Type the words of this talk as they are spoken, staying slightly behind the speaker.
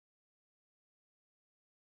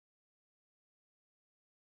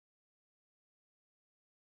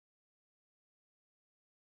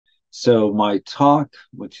So my talk,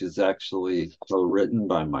 which is actually co-written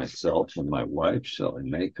by myself and my wife, Shelley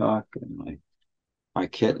Maycock, and my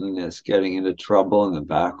kitten is getting into trouble in the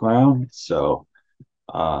background. So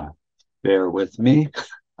uh, bear with me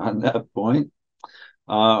on that point.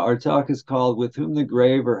 Our talk is called With Whom the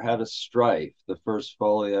Graver Had a Strife, the First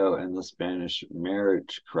Folio and the Spanish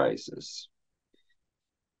Marriage Crisis.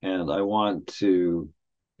 And I want to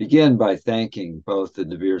begin by thanking both the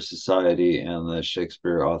De Vere Society and the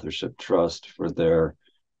Shakespeare Authorship Trust for their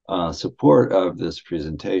support of this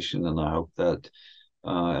presentation. And I hope that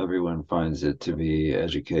everyone finds it to be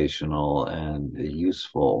educational and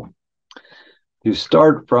useful. To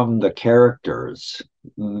start from the characters,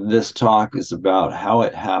 this talk is about how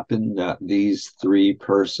it happened that these three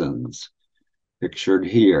persons pictured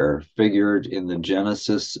here figured in the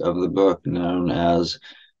genesis of the book known as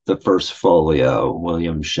the First Folio,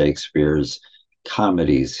 William Shakespeare's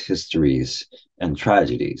comedies, histories, and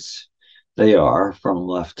tragedies. They are, from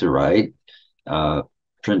left to right, uh,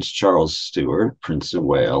 Prince Charles Stuart, Prince of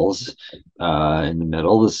Wales, in the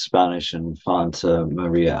middle, the Spanish Infanta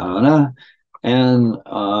Maria Ana, and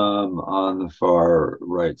on the far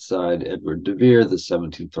right side, Edward de Vere, the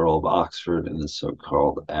 17th Earl of Oxford, in the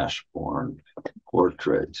so-called Ashbourne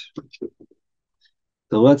portrait.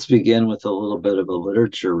 So let's begin with a little bit of a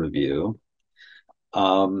literature review.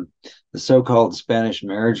 The so-called Spanish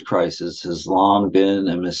marriage crisis has long been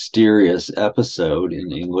a mysterious episode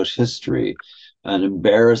in English history. An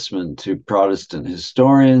embarrassment to Protestant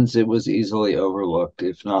historians, it was easily overlooked,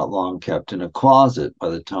 if not long kept in a closet, by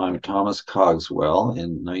the time Thomas Cogswell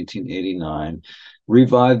in 1989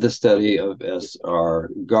 revived the study of S.R.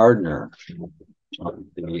 Gardner in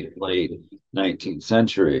the late 19th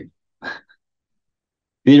century.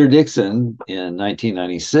 Peter Dixon in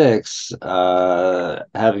 1996,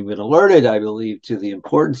 having been alerted, I believe, to the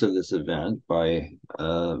importance of this event by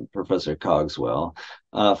Professor Cogswell,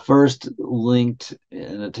 first linked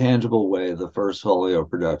in a tangible way the First Folio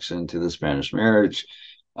production to the Spanish marriage,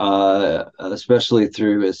 especially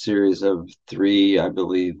through a series of three, I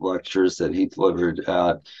believe, lectures that he delivered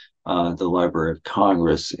at the Library of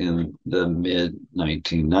Congress in the mid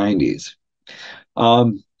 1990s.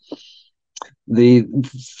 The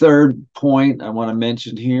third point I want to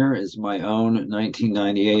mention here is my own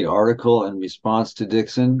 1998 article in response to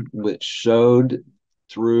Dixon, which showed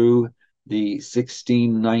through the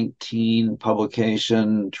 1619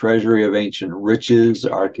 publication Treasury of Ancient Riches,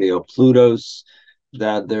 Archaeoplutos,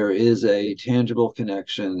 that there is a tangible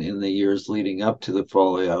connection in the years leading up to the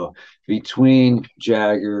folio between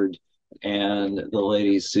Jaggard and the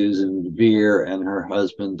lady Susan de Vere and her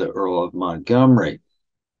husband, the Earl of Montgomery.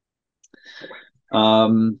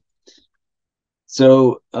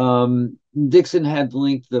 Dixon had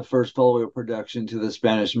linked the First Folio production to the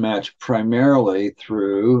Spanish match primarily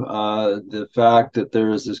through the fact that there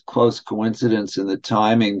is this close coincidence in the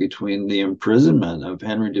timing between the imprisonment of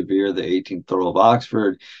Henry de Vere, the 18th Earl of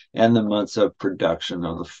Oxford, and the months of production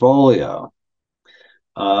of the folio.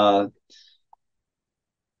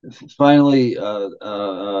 Finally,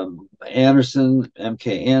 Anderson,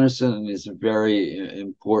 M.K. Anderson, in his very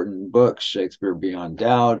important book, Shakespeare Beyond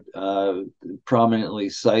Doubt, prominently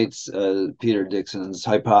cites Peter Dixon's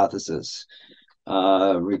hypothesis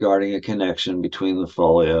regarding a connection between the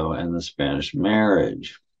folio and the Spanish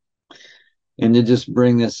marriage. And to just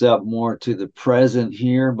bring this up more to the present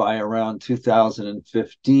here, by around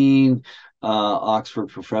 2015, Oxford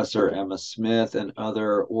professor Emma Smith and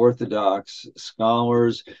other Orthodox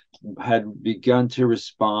scholars had begun to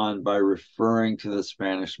respond by referring to the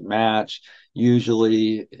Spanish match,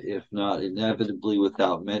 usually, if not inevitably,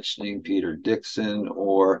 without mentioning Peter Dixon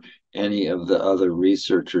or any of the other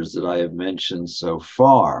researchers that I have mentioned so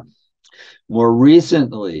far. More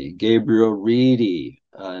recently, Gabriel Reedy,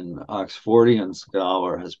 an Oxfordian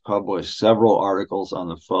scholar, has published several articles on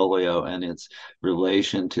the folio and its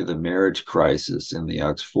relation to the marriage crisis in the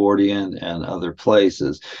Oxfordian and other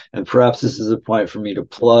places. And perhaps this is a point for me to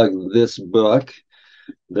plug this book,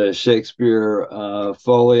 the Shakespeare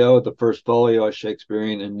folio, the First Folio, A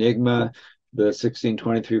Shakespearean Enigma, the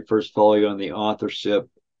 1623 First Folio, and the authorship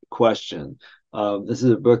question. This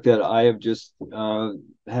is a book that I have just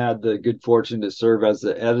had the good fortune to serve as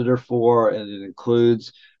the editor for, and it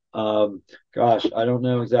includes, gosh, I don't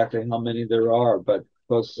know exactly how many there are, but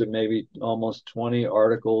close to maybe almost 20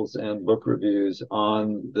 articles and book reviews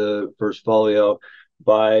on the First Folio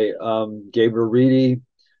by Gabriel Reedy,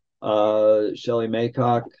 Shelley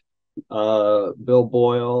Maycock, Bill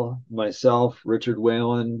Boyle, myself, Richard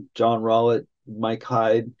Whalen, John Rowlett, Mike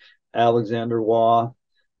Hyde, Alexander Waugh,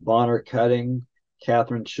 Bonner Cutting,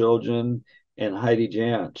 Catherine Children, and Heidi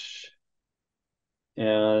Jansch.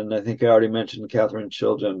 And I think I already mentioned Catherine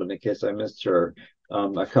Children, but in case I missed her,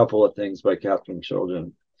 a couple of things by Catherine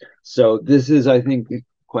Children. So this is, I think,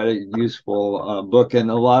 quite a useful book, and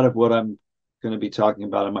a lot of what I'm going to be talking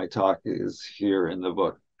about in my talk is here in the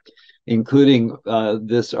book, including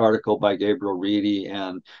this article by Gabriel Reedy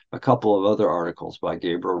and a couple of other articles by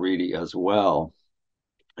Gabriel Reedy as well.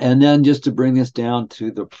 And then just to bring this down to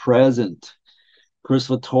the present, Chris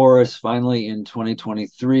Latoris finally in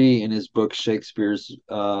 2023 in his book Shakespeare's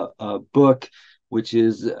book, which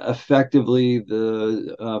is effectively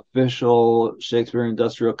the official Shakespeare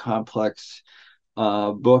Industrial Complex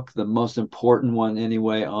book, the most important one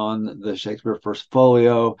anyway on the Shakespeare First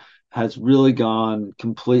Folio, has really gone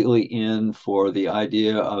completely in for the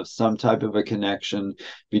idea of some type of a connection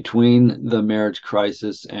between the marriage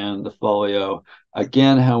crisis and the folio.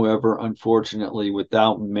 Again, however, unfortunately,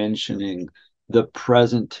 without mentioning the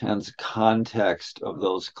present tense context of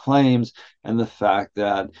those claims and the fact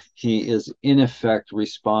that he is in effect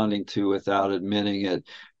responding to, without admitting it,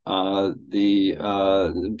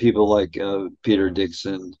 the people like Peter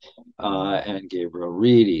Dixon and Gabriel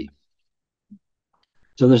Reedy.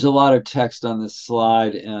 So there's a lot of text on this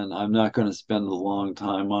slide, and I'm not going to spend a long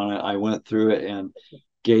time on it. I went through it and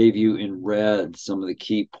gave you in red some of the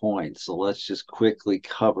key points. So let's just quickly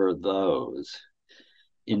cover those.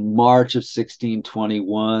 In March of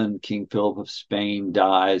 1621, King Philip of Spain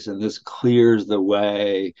dies, and this clears the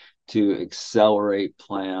way to accelerate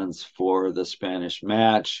plans for the Spanish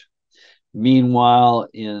match. Meanwhile,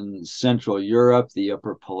 in Central Europe, the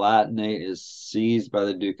Upper Palatinate is seized by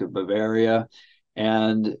the Duke of Bavaria.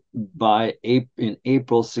 And in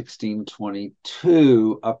April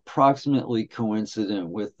 1622, approximately coincident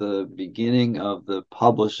with the beginning of the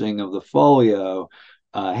publishing of the folio,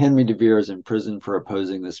 Henry de Vere is imprisoned for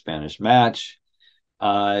opposing the Spanish match.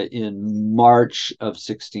 In March of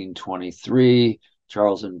 1623,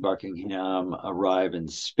 Charles and Buckingham arrive in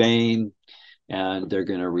Spain, and they're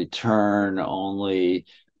going to return only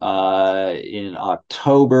in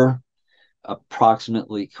October,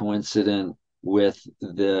 approximately coincident with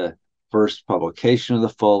the first publication of the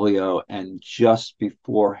folio and just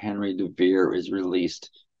before Henry de Vere is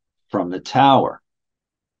released from the Tower.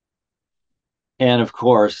 And of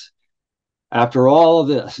course, after all of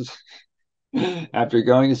this, after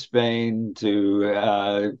going to Spain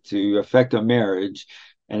to effect a marriage,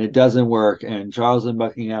 and it doesn't work, and Charles and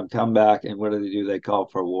Buckingham come back, and what do? They call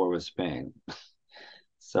for war with Spain.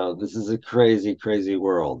 So this is a crazy, crazy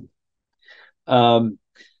world.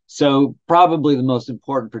 So probably the most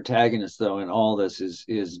important protagonist, though, in all this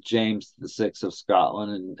is James VI of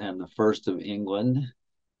Scotland and the First of England.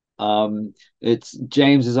 It's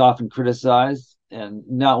James is often criticized, and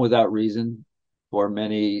not without reason, for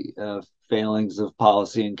many failings of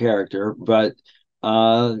policy and character. But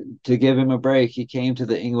to give him a break, he came to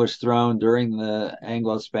the English throne during the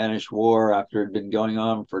Anglo-Spanish War after it had been going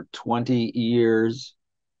on for 20 years.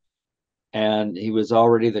 And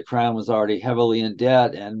the crown was already heavily in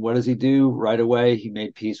debt. And what does he do? Right away, he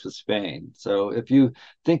made peace with Spain. So if you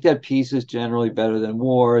think that peace is generally better than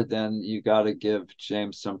war, then you got to give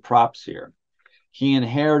James some props here. He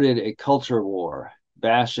inherited a culture war.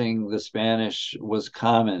 Bashing the Spanish was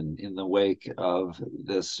common in the wake of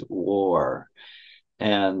this war,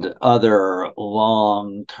 and other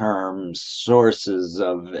long-term sources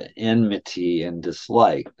of enmity and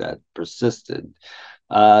dislike that persisted.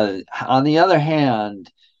 On the other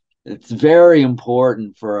hand, it's very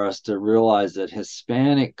important for us to realize that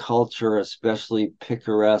Hispanic culture, especially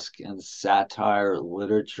picaresque and satirical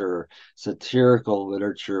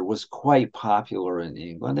literature, was quite popular in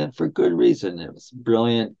England, and for good reason. It was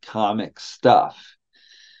brilliant comic stuff.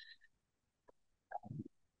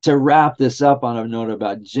 To wrap this up on a note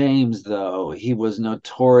about James, though, he was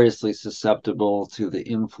notoriously susceptible to the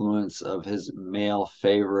influence of his male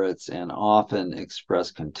favorites and often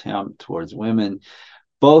expressed contempt towards women,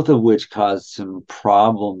 both of which caused some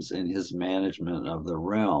problems in his management of the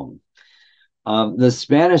realm. The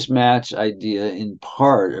Spanish match idea, in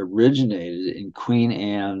part, originated in Queen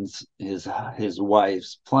Anne's, his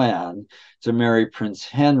wife's plan to marry Prince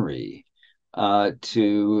Henry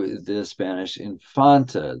to the Spanish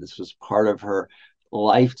Infanta. This was part of her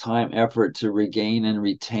lifetime effort to regain and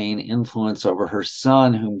retain influence over her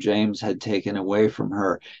son, whom James had taken away from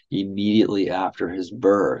her immediately after his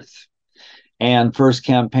birth. Anne first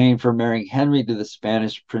campaigned for marrying Henry to the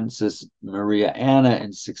Spanish Princess Maria Anna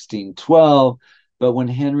in 1612, but when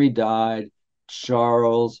Henry died,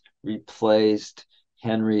 Charles replaced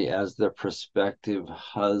Henry as the prospective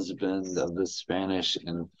husband of the Spanish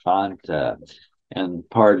Infanta. And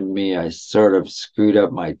pardon me, I sort of screwed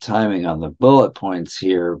up my timing on the bullet points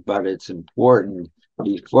here, but it's important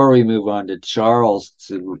Before we move on to Charles,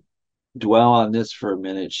 to dwell on this for a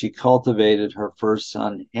minute, she cultivated her first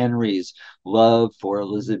son Henry's love for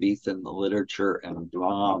Elizabethan literature and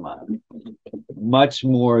drama, much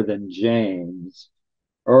more than James.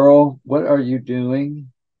 Earl, what are you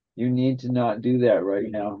doing? You need to not do that right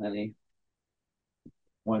now, honey.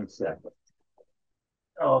 1 second.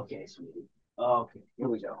 Okay, sweetie. Okay, here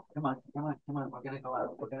we go. Come on, come on, come on. We're gonna go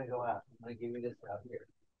out. We're gonna go out. I'm gonna give you this out here.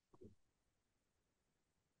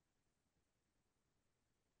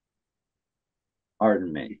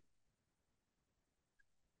 Pardon me.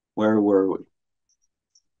 Where were we?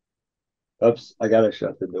 Oops, I gotta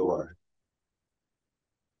shut the door.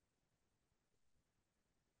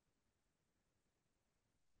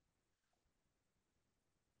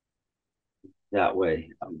 That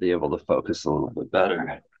way I'll be able to focus a little bit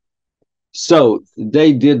better. So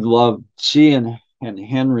they did love, she and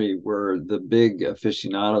Henry were the big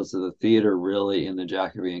aficionados of the theater, really, in the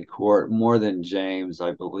Jacobean court, more than James,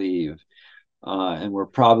 I believe. And were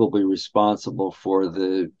probably responsible for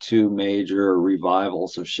the two major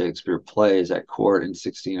revivals of Shakespeare plays at court in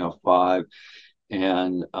 1605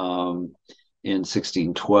 and in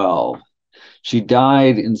 1612. She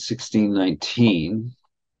died in 1619.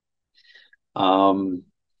 Um,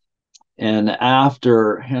 and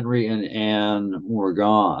after Henry and Anne were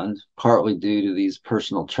gone, partly due to these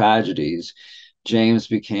personal tragedies, James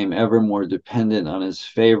became ever more dependent on his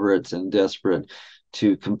favorites and desperate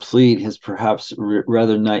to complete his perhaps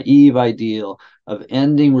rather naive ideal of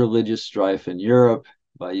ending religious strife in Europe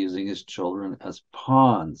by using his children as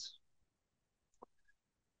pawns.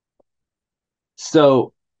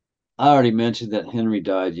 So I already mentioned that Henry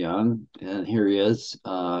died young, and here he is.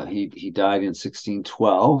 He died in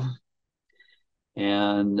 1612.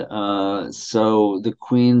 And so the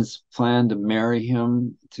queen's plan to marry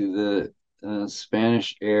him to the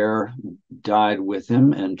Spanish heir died with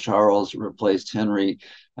him, and Charles replaced Henry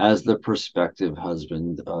as the prospective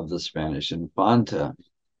husband of the Spanish Infanta.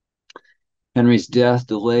 Henry's death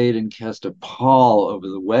delayed and cast a pall over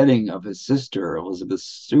the wedding of his sister, Elizabeth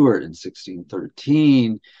Stuart, in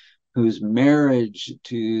 1613, whose marriage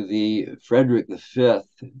to the Frederick V,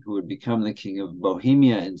 who would become the King of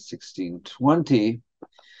Bohemia in 1620,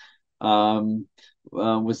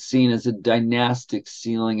 was seen as a dynastic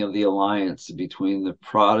sealing of the alliance between the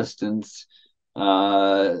Protestants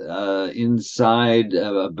inside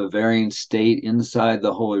a Bavarian state, inside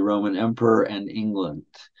the Holy Roman Emperor, and England.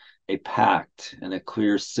 A pact and a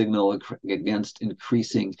clear signal against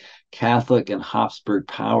increasing Catholic and Habsburg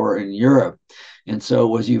power in Europe. And so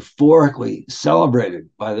it was euphorically celebrated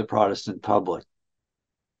by the Protestant public.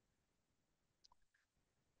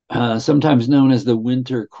 Sometimes known as the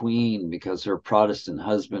Winter Queen because her Protestant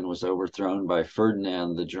husband was overthrown by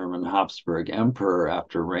Ferdinand, the German Habsburg Emperor,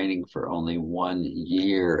 after reigning for only 1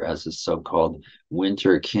 year as a so-called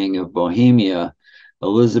Winter King of Bohemia.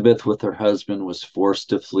 Elizabeth, with her husband, was forced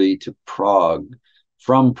to flee to Prague,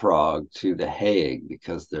 from Prague to The Hague,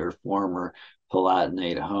 because their former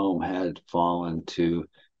Palatinate home had fallen to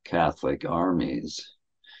Catholic armies.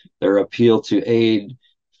 Their appeal to aid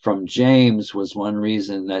from James was one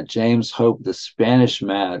reason that James hoped the Spanish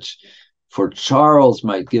match for Charles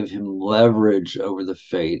might give him leverage over the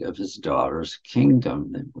fate of his daughter's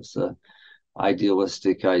kingdom. It was an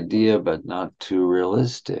idealistic idea, but not too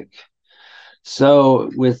realistic.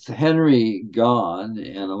 So, with Henry gone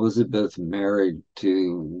and Elizabeth married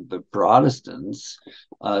to the Protestants,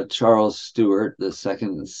 Charles Stuart, the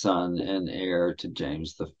second son and heir to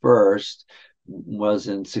James I, was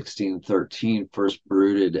in 1613 first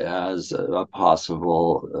brooded as a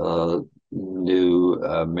possible new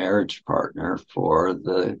marriage partner for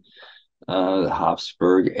the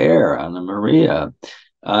Habsburg heir, Anna Maria.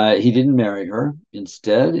 He didn't marry her.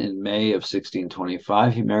 Instead, in May of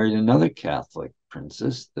 1625, he married another Catholic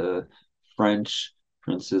princess, the French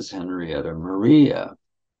Princess Henrietta Maria.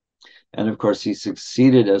 And of course, he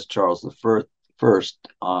succeeded as Charles I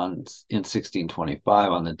in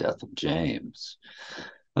 1625 on the death of James.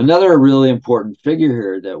 Another really important figure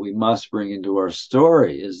here that we must bring into our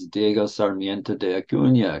story is Diego Sarmiento de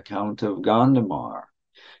Acuña, Count of Gondomar,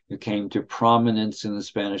 who came to prominence in the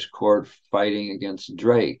Spanish court fighting against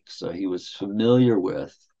Drake. So he was familiar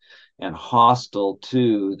with and hostile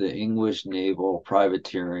to the English naval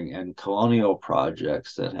privateering and colonial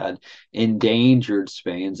projects that had endangered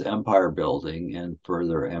Spain's empire building and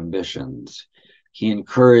further ambitions. He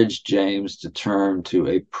encouraged James to turn to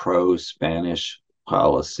a pro-Spanish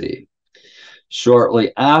policy.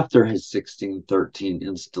 Shortly after his 1613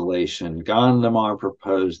 installation, Gondomar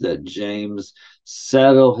proposed that James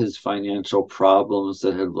settle his financial problems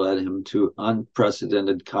that had led him to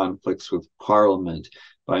unprecedented conflicts with Parliament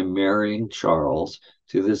by marrying Charles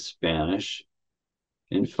to the Spanish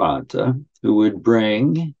Infanta, who would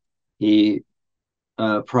bring, he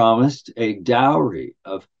promised, a dowry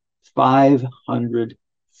of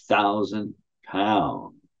 500,000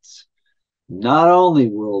 pounds. Not only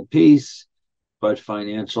world peace, but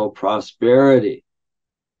financial prosperity.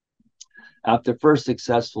 After first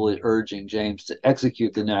successfully urging James to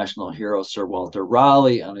execute the national hero Sir Walter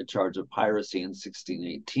Raleigh on a charge of piracy in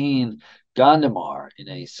 1618, Gondomar, in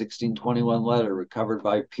a 1621 letter recovered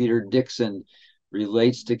by Peter Dixon,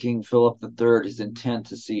 relates to King Philip III his intent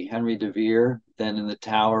to see Henry de Vere, then in the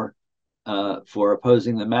Tower, for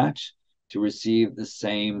opposing the match, to receive the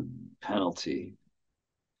same penalty.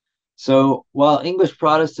 So while English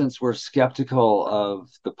Protestants were skeptical of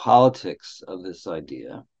the politics of this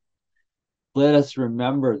idea, let us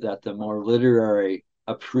remember that the more literary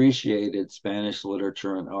appreciated Spanish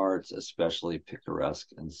literature and arts, especially picaresque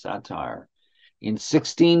and satire. In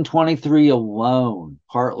 1623 alone,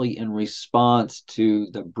 partly in response to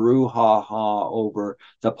the brouhaha over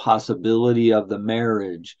the possibility of the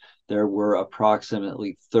marriage, there were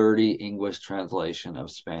approximately 30 English translations of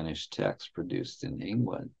Spanish texts produced in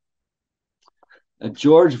England.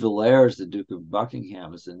 George Villiers, the Duke of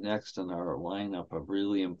Buckingham, is the next in our lineup of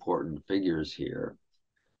really important figures here.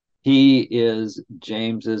 He is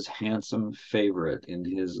James's handsome favorite in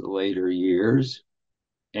his later years.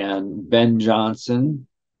 And Ben Jonson,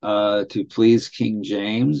 to please King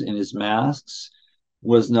James in his masques,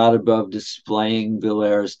 was not above displaying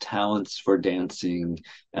Villiers' talents for dancing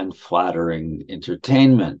and flattering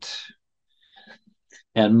entertainment.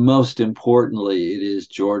 And most importantly, it is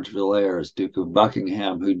George Villiers, Duke of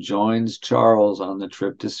Buckingham, who joins Charles on the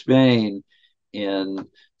trip to Spain in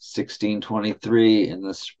 1623 in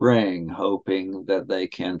the spring, hoping that they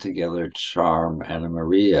can together charm Anna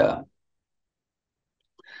Maria.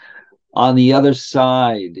 On the other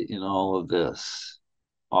side in all of this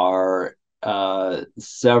are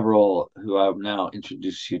several who I've now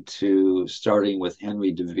introduced you to, starting with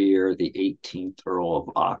Henry de Vere, the 18th Earl of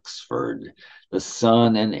Oxford, the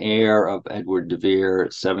son and heir of Edward de Vere,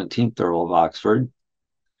 17th Earl of Oxford.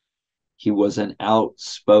 He was an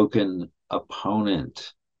outspoken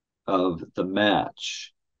opponent of the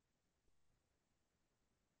match.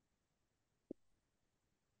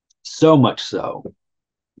 So much so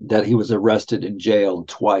that he was arrested and jailed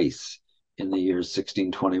twice in the years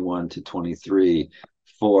 1621 to 23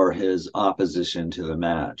 for his opposition to the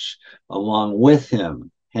match. Along with him,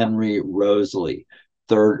 Henry Roseley,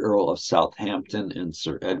 3rd Earl of Southampton, and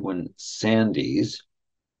Sir Edwin Sandys.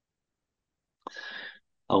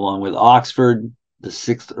 Along with Oxford, the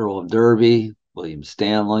 6th Earl of Derby, William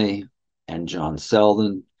Stanley, and John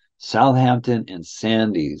Selden. Southampton and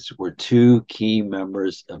Sandys were two key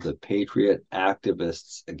members of the Patriot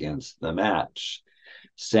activists against the match.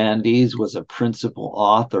 Sandys was a principal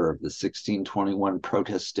author of the 1621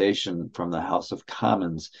 protestation from the House of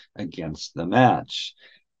Commons against the match,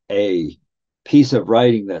 a piece of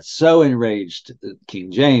writing that so enraged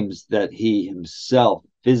King James that he himself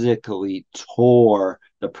physically tore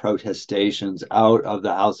the protestations out of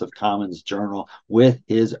the House of Commons journal with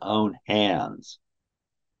his own hands.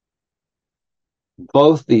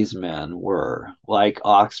 Both these men were, like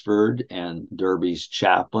Oxford and Derby's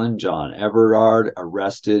chaplain, John Everard,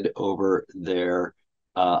 arrested over their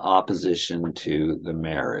opposition to the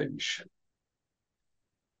marriage.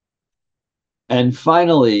 And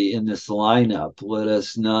finally, in this lineup, let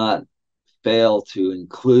us not fail to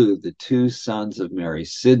include the two sons of Mary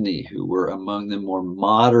Sidney, who were among the more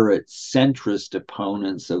moderate centrist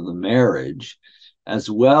opponents of the marriage, as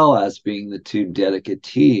well as being the two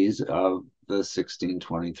dedicatees of the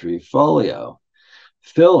 1623 folio.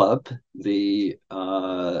 Philip, the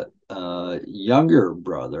younger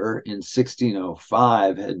brother, in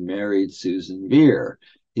 1605 had married Susan Vere.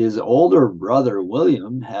 His older brother,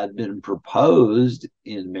 William, had been proposed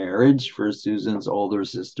in marriage for Susan's older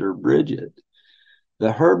sister, Bridget.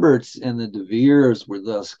 The Herberts and the De Veres were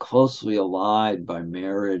thus closely allied by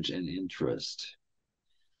marriage and interest.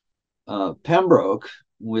 Pembroke,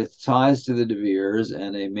 with ties to the De Veres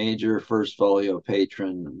and a major First Folio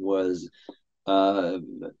patron, was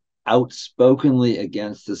outspokenly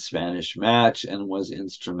against the Spanish match and was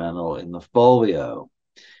instrumental in the folio.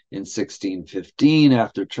 In 1615,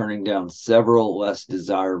 after turning down several less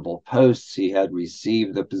desirable posts, he had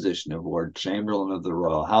received the position of Lord Chamberlain of the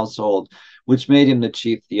royal household, which made him the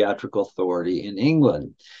chief theatrical authority in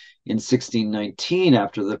England. In 1619,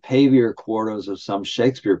 after the Paviour quartos of some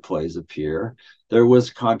Shakespeare plays appear, there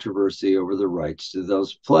was controversy over the rights to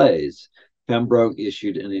those plays. Pembroke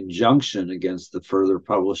issued an injunction against the further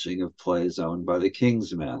publishing of plays owned by the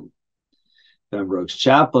King's men. Pembroke's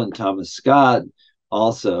chaplain, Thomas Scott,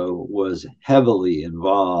 also was heavily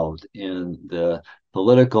involved in the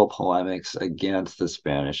political polemics against the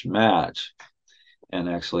Spanish match and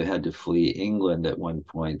actually had to flee England at one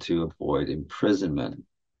point to avoid imprisonment.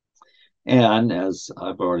 And as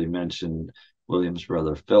I've already mentioned, William's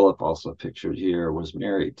brother Philip, also pictured here, was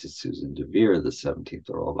married to Susan de Vere, the 17th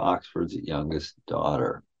Earl of Oxford's youngest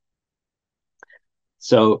daughter.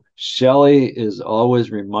 So Shelley is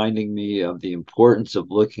always reminding me of the importance of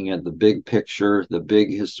looking at the big picture, the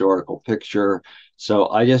big historical picture. So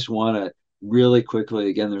I just want to really quickly,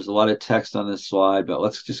 again, there's a lot of text on this slide, but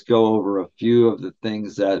let's just go over a few of the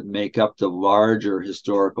things that make up the larger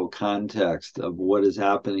historical context of what is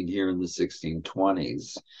happening here in the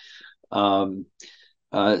 1620s. By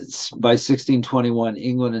 1621,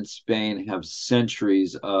 England and Spain have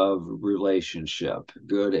centuries of relationship,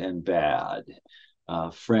 good and bad,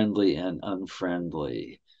 friendly and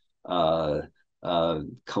unfriendly,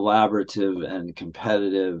 collaborative and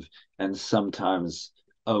competitive, and sometimes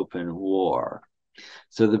open war.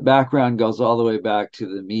 So the background goes all the way back to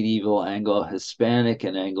the medieval Anglo-Hispanic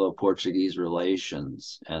and Anglo-Portuguese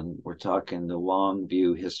relations, and we're talking the long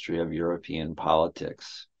view history of European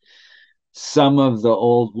politics. Some of the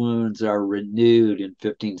old wounds are renewed in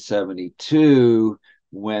 1572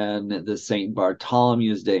 when the St.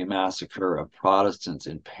 Bartholomew's Day massacre of Protestants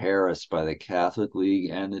in Paris by the Catholic League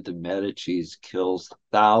and the de Medicis kills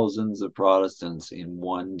thousands of Protestants in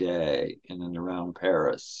one day in and around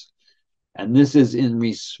Paris. And this is in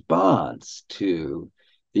response to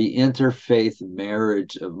the interfaith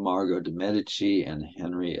marriage of Margot de Medici and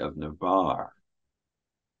Henry of Navarre.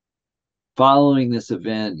 Following this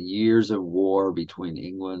event, years of war between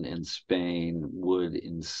England and Spain would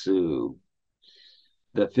ensue.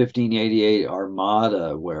 The 1588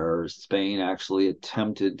 Armada, where Spain actually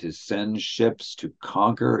attempted to send ships to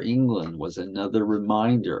conquer England, was another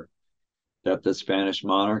reminder that the Spanish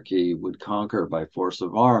monarchy would conquer by force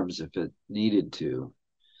of arms if it needed to.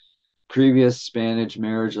 Previous Spanish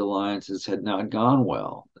marriage alliances had not gone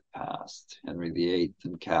well in the past. Henry VIII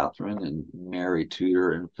and Catherine, and Mary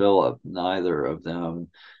Tudor and Philip, neither of them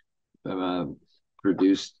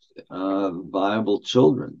produced viable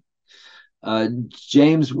children.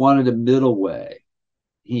 James wanted a middle way.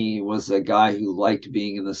 He was a guy who liked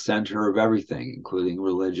being in the center of everything, including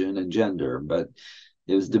religion and gender, but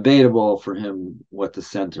it was debatable for him what the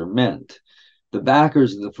center meant. The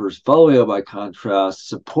backers of the First Folio, by contrast,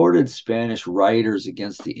 supported Spanish writers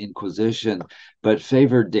against the Inquisition, but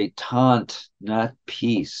favored détente, not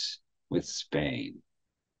peace, with Spain.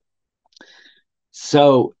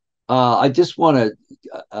 So I just want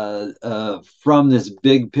to, from this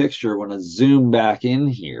big picture, want to zoom back in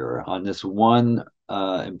here on this one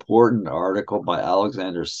important article by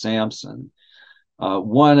Alexander Sampson,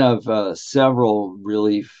 one of several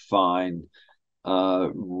really fine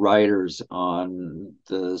writers on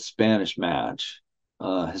the Spanish match,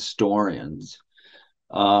 historians.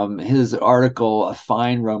 His article, A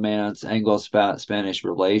Fine Romance, Anglo-Spanish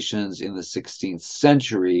Relations in the 16th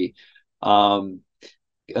Century,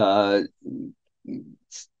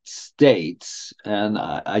 states, and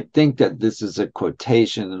I think that this is a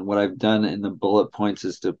quotation, and what I've done in the bullet points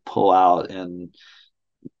is to pull out and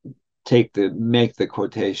make the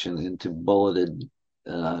quotation into bulleted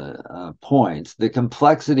points. The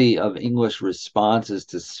complexity of English responses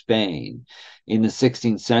to Spain in the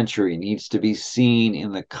 16th century needs to be seen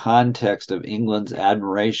in the context of England's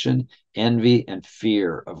admiration, envy, and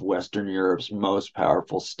fear of Western Europe's most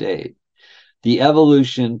powerful state. The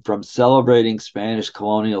evolution from celebrating Spanish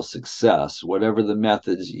colonial success, whatever the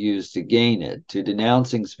methods used to gain it, to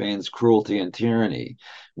denouncing Spain's cruelty and tyranny,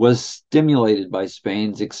 was stimulated by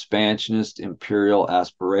Spain's expansionist imperial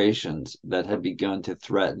aspirations that had begun to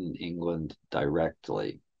threaten England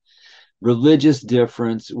directly. Religious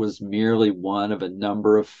difference was merely one of a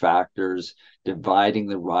number of factors dividing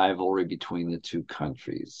the rivalry between the two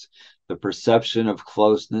countries. The perception of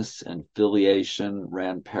closeness and filiation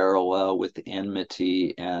ran parallel with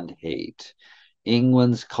enmity and hate.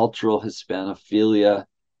 England's cultural Hispanophilia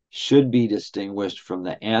should be distinguished from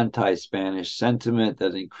the anti-Spanish sentiment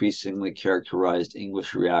that increasingly characterized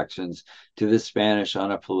English reactions to the Spanish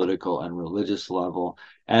on a political and religious level,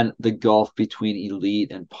 and the gulf between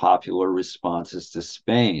elite and popular responses to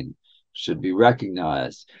Spain should be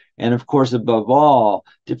recognized. And of course, above all,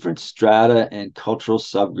 different strata and cultural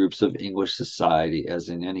subgroups of English society, as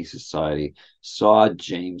in any society, saw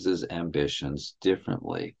James's ambitions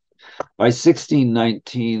differently. By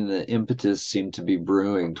 1619, the impetus seemed to be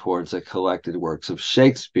brewing towards the collected works of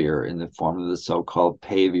Shakespeare in the form of the so-called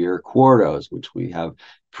Pavier Quartos, which we have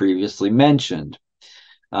previously mentioned.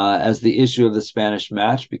 As the issue of the Spanish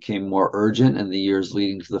match became more urgent in the years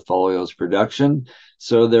leading to the folio's production,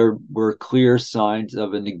 so there were clear signs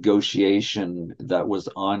of a negotiation that was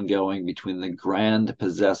ongoing between the grand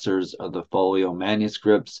possessors of the folio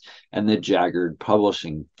manuscripts and the Jaggard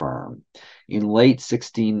publishing firm. In late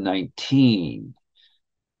 1619,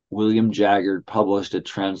 William Jaggard published a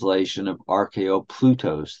translation of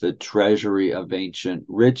Archaeoplutos, the Treasury of Ancient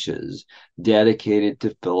Riches, dedicated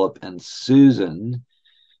to Philip and Susan,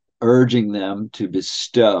 urging them to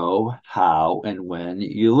bestow how and when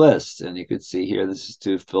you list. And you could see here, this is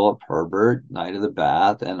to Philip Herbert, Knight of the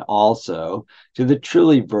Bath, and also to the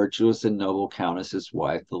truly virtuous and noble countess, his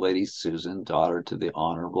wife, the Lady Susan, daughter to the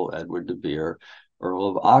Honorable Edward de Vere, Earl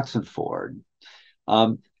of Oxenford.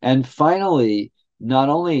 And finally, not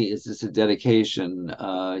only is this a dedication,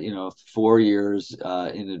 4 years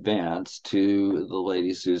in advance to the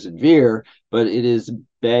Lady Susan Vere, but it is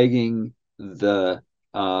begging the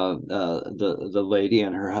lady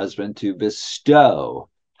and her husband to bestow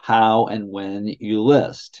how and when you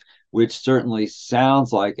list, which certainly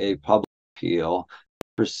sounds like a public appeal to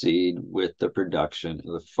proceed with the production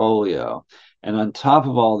of the folio. And on top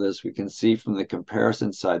of all this, we can see from the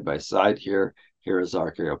comparison side by side here, here is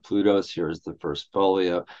Archaeoplutos, here is the first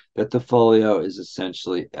folio, that the folio is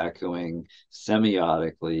essentially echoing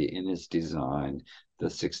semiotically in its design the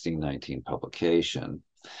 1619 publication.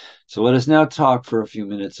 So let us now talk for a few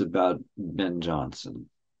minutes about Ben Jonson.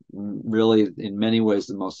 Really, in many ways,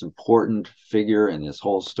 the most important figure in this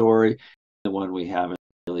whole story, the one we haven't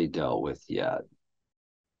really dealt with yet.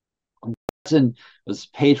 Jonson was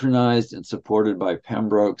patronized and supported by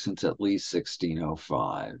Pembroke since at least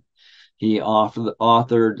 1605. He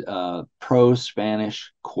authored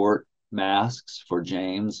pro-Spanish court masques for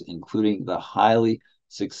James, including the highly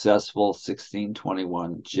successful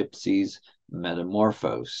 1621 Gypsies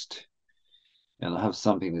Metamorphosed. And I'll have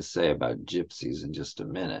something to say about gypsies in just a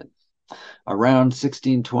minute. Around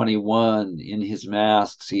 1621, in his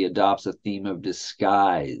masques, he adopts a theme of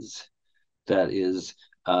disguise that is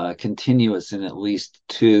continuous in at least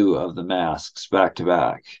 2 of the masks back to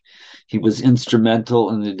back. He was instrumental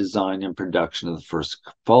in the design and production of the first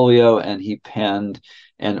folio, and he penned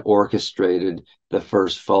and orchestrated the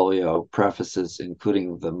first folio prefaces,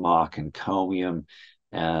 including the mock encomium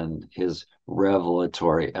and his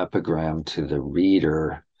revelatory epigram to the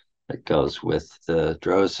reader that goes with the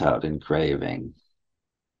Droeshout engraving.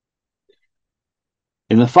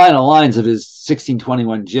 In the final lines of his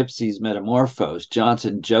 1621 Gypsies Metamorphosed,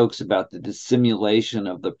 Jonson jokes about the dissimulation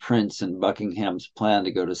of the prince in Buckingham's plan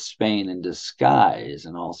to go to Spain in disguise,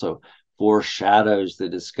 and also foreshadows the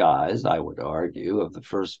disguise, I would argue, of the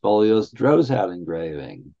first folio's Droeshout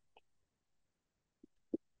engraving.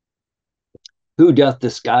 Who doth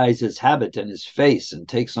disguise his habit and his face, and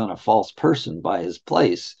takes on a false person by his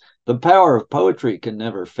place? The power of poetry can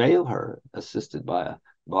never fail her, assisted by a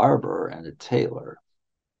barber and a tailor.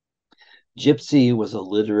 Gypsy was a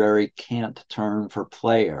literary cant term for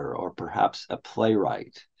player, or perhaps a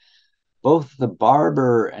playwright. Both the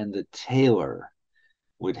barber and the tailor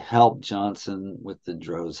would help Jonson with the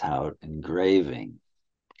Droeshout engraving.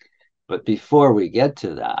 But before we get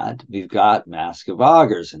to that, we've got Mask of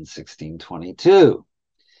Augurs in 1622.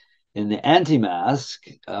 In the anti-mask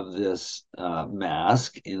of this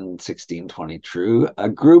mask in 1622, a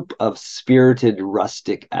group of spirited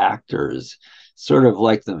rustic actors, sort of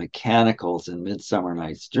like the mechanicals in Midsummer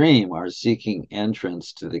Night's Dream, are seeking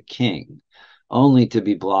entrance to the king, only to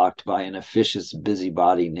be blocked by an officious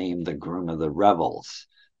busybody named the Groom of the Revels,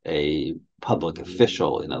 a public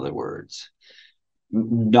official, in other words.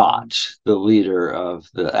 Notch, the leader of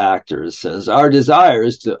the actors, says, "Our desire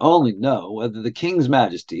is to only know whether the king's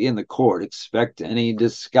majesty and the court expect any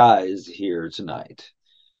disguise here tonight."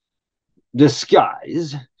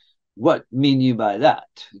 Disguise? What mean you by that?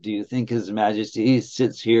 Do you think his majesty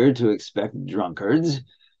sits here to expect drunkards?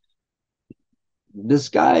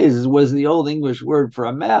 Disguise was the old English word for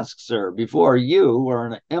a mask, sir, before you were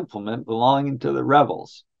an implement belonging to the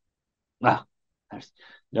rebels. Well, there's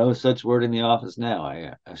no such word in the office now,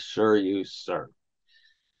 I assure you, sir.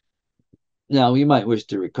 Now, you might wish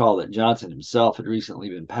to recall that Jonson himself had recently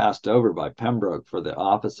been passed over by Pembroke for the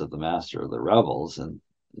office of the Master of the Revels, and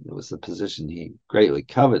it was the position he greatly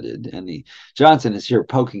coveted. And Johnson is here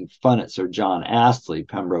poking fun at Sir John Astley,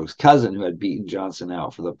 Pembroke's cousin, who had beaten Johnson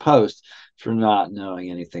out for the post for not knowing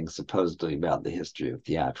anything supposedly about the history of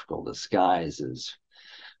theatrical disguises.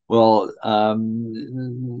 Well,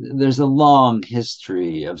 there's a long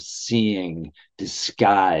history of seeing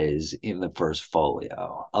disguise in the first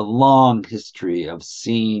folio, a long history of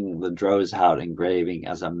seeing the Droeshout engraving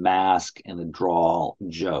as a mask and a drawl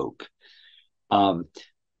joke. Um,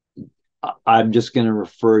 I'm just going to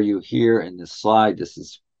refer you here in this slide.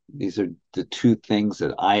 These are the two things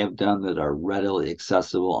that I have done that are readily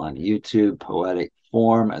accessible on YouTube: poetic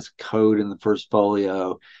form as code in the first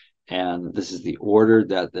folio, and this is the order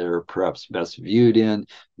that they're perhaps best viewed in: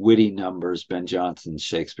 witty numbers, Ben Jonson's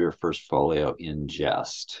Shakespeare first folio in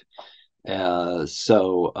jest.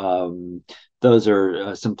 So those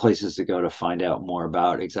are some places to go to find out more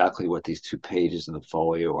about exactly what these two pages in the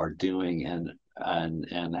folio are doing, and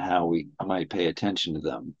how we might pay attention to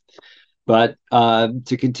them. But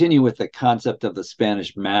to continue with the concept of the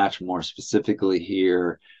Spanish match more specifically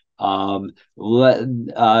here, the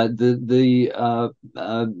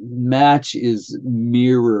match is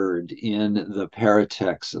mirrored in the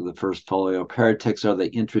paratexts of the first folio. Paratexts are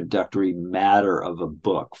the introductory matter of a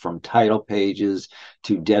book, from title pages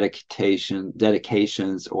to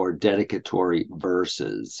dedications or dedicatory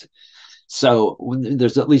verses. So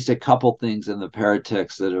there's at least a couple things in the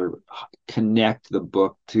paratext that are connect the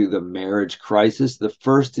book to the marriage crisis. The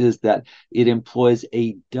first is that it employs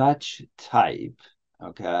a Dutch type.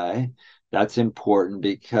 Okay, that's important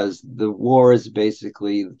because the war is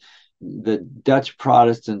basically the Dutch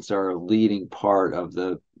Protestants are a leading part of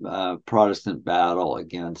the Protestant battle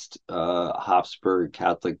against Habsburg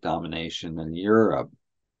Catholic domination in Europe.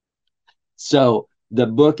 So the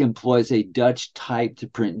book employs a Dutch type to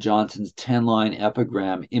print Johnson's 10-line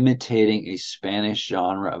epigram, imitating a Spanish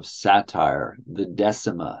genre of satire, the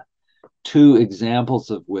decima, two examples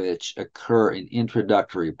of which occur in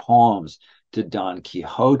introductory poems to Don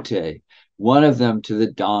Quixote, one of them to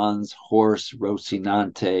the Don's horse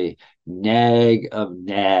Rocinante, nag of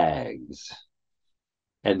nags.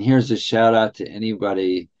 And here's a shout out to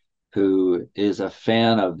anybody who is a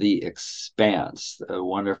fan of The Expanse, a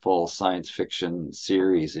wonderful science fiction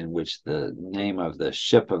series in which the name of the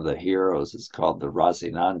ship of the heroes is called the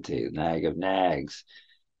Rocinante, Nag of Nags.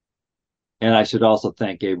 And I should also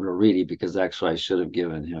thank Gabriel Reedy, because actually I should have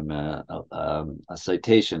given him a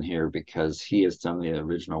citation here, because he has done the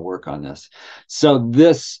original work on this. So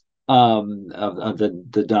this of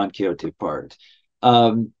the Don Quixote part.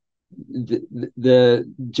 The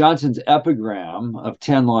Johnson's epigram of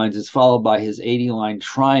 10 lines is followed by his 80-line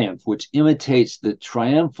triumph, which imitates the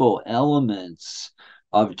triumphal elements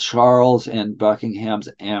of Charles and Buckingham's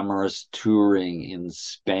amorous touring in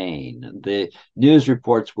Spain. The news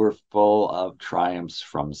reports were full of triumphs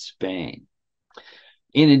from Spain.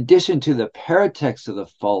 In addition to the paratext of the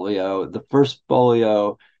folio, the first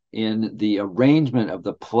folio in the arrangement of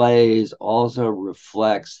the plays also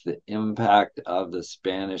reflects the impact of the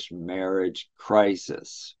Spanish marriage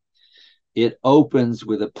crisis. It opens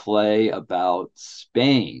with a play about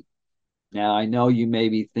Spain. Now, I know you may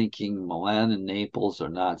be thinking Milan and Naples are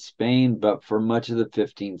not Spain, but for much of the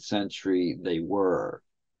 15th century, they were.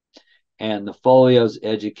 And the folio's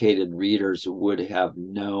educated readers would have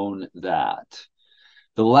known that.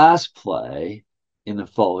 The last play in the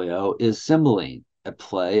folio is Cymbeline, a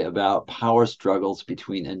play about power struggles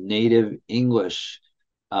between a native English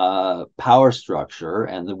power structure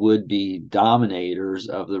and the would-be dominators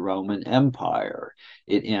of the Roman Empire.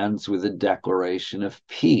 It ends with a declaration of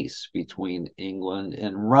peace between England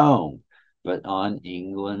and Rome, but on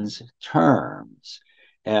England's terms.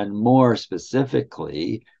 And more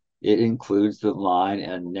specifically, it includes the line,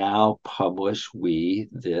 "And now publish we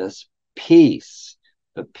this peace."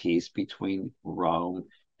 The peace between Rome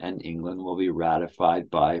and England will be ratified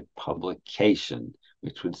by publication,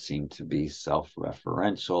 which would seem to be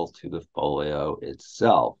self-referential to the folio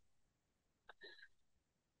itself.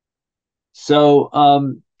 So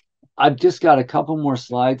I've just got a couple more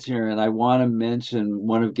slides here, and I want to mention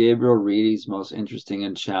one of Gabriel Reedy's most interesting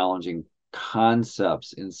and challenging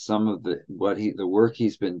concepts in some of the work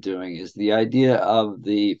he's been doing is the idea of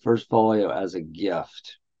the first folio as a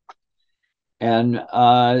gift. And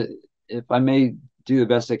if I may do the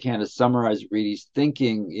best I can to summarize Reedy's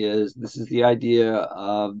thinking, is this is the idea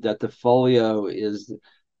that the folio is,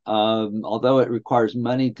 although it requires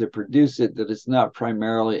money to produce it, that it's not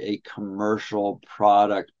primarily a commercial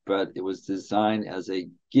product, but it was designed as a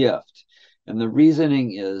gift. And the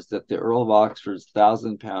reasoning is that the Earl of Oxford's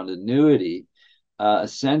 £1,000 annuity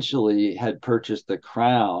essentially had purchased the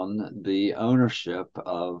crown, the ownership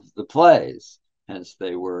of the plays. Hence,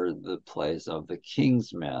 they were the plays of the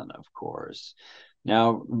king's men, of course.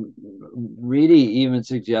 Now, Reedy even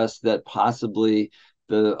suggests that possibly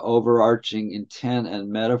the overarching intent and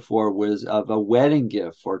metaphor was of a wedding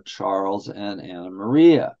gift for Charles and Anna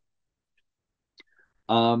Maria.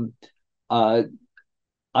 Um, uh,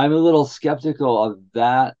 I'm a little skeptical of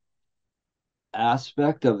that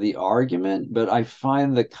aspect of the argument, but I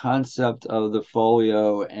find the concept of the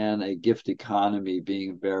folio and a gift economy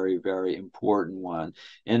being very, very important one.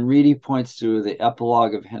 And Reedy points to the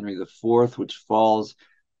epilogue of Henry IV, which falls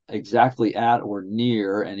exactly at or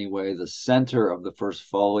near, anyway, the center of the first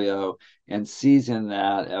folio, and sees in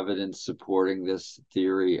that evidence supporting this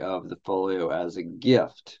theory of the folio as a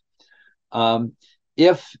gift.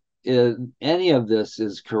 If any of this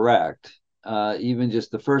is correct, even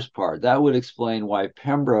just the first part, that would explain why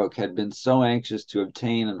Pembroke had been so anxious to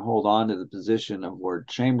obtain and hold on to the position of Lord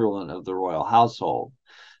Chamberlain of the royal household.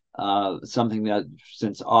 Something that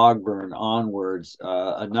since Ogburn onwards,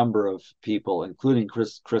 a number of people, including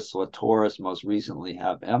Chris Latoris most recently,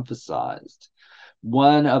 have emphasized.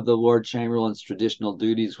 One of the Lord Chamberlain's traditional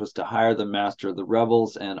duties was to hire the master of the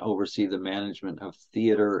revels and oversee the management of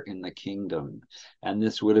theater in the kingdom. And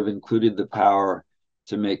this would have included the power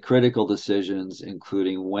to make critical decisions,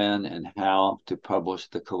 including when and how to publish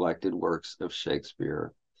the collected works of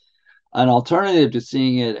Shakespeare. An alternative to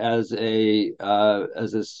seeing it as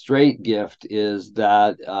a straight gift is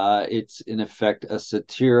that it's in effect a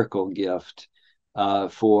satirical gift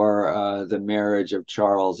for the marriage of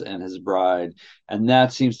Charles and his bride, and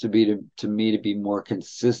that seems to be to me to be more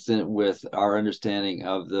consistent with our understanding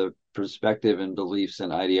of the perspective and beliefs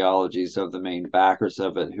and ideologies of the main backers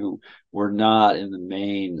of it, who were not in the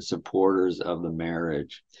main supporters of the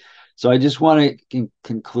marriage. So I just want to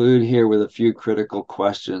conclude here with a few critical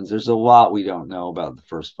questions. There's a lot we don't know about the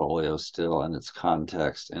first folio still and its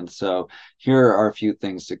context. And so here are a few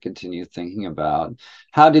things to continue thinking about.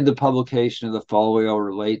 How did the publication of the folio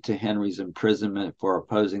relate to Henry's imprisonment for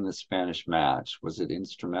opposing the Spanish match? Was it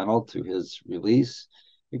instrumental to his release?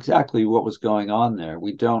 Exactly what was going on there,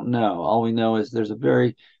 we don't know. All we know is there's a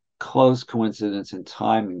very close coincidence in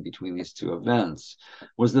timing between these two events.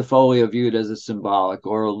 Was the folio viewed as a symbolic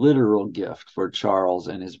or a literal gift for Charles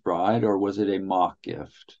and his bride, or was it a mock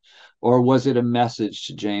gift? Or was it a message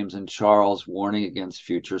to James and Charles warning against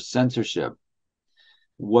future censorship?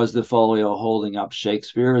 Was the folio holding up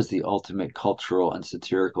Shakespeare as the ultimate cultural and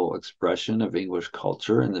satirical expression of English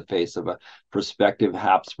culture in the face of a prospective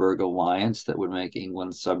Habsburg alliance that would make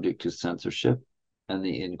England subject to censorship and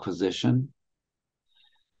the Inquisition?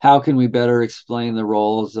 How can we better explain the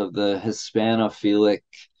roles of the Hispanophilic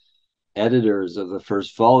editors of the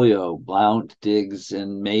first folio, Blount, Digges,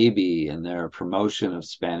 and Maybe, in their promotion of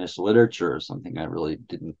Spanish literature, something I really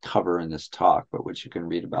didn't cover in this talk, but which you can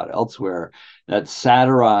read about elsewhere, that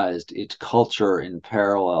satirized its culture in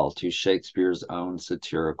parallel to Shakespeare's own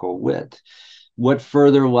satirical wit? What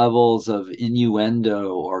further levels of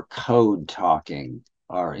innuendo or code talking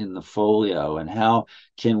are in the folio, and how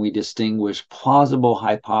can we distinguish plausible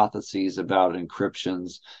hypotheses about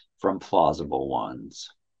encryptions from plausible ones?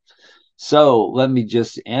 So let me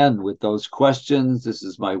just end with those questions. This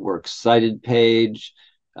is my works cited page.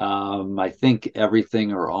 I think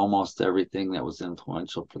everything or almost everything that was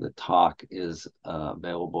influential for the talk is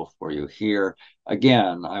available for you here.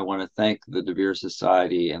 Again, I want to thank the De Vere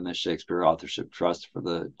Society and the Shakespeare Authorship Trust for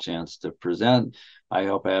the chance to present. I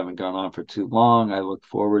hope I haven't gone on for too long. I look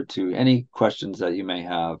forward to any questions that you may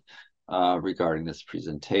have regarding this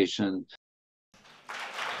presentation.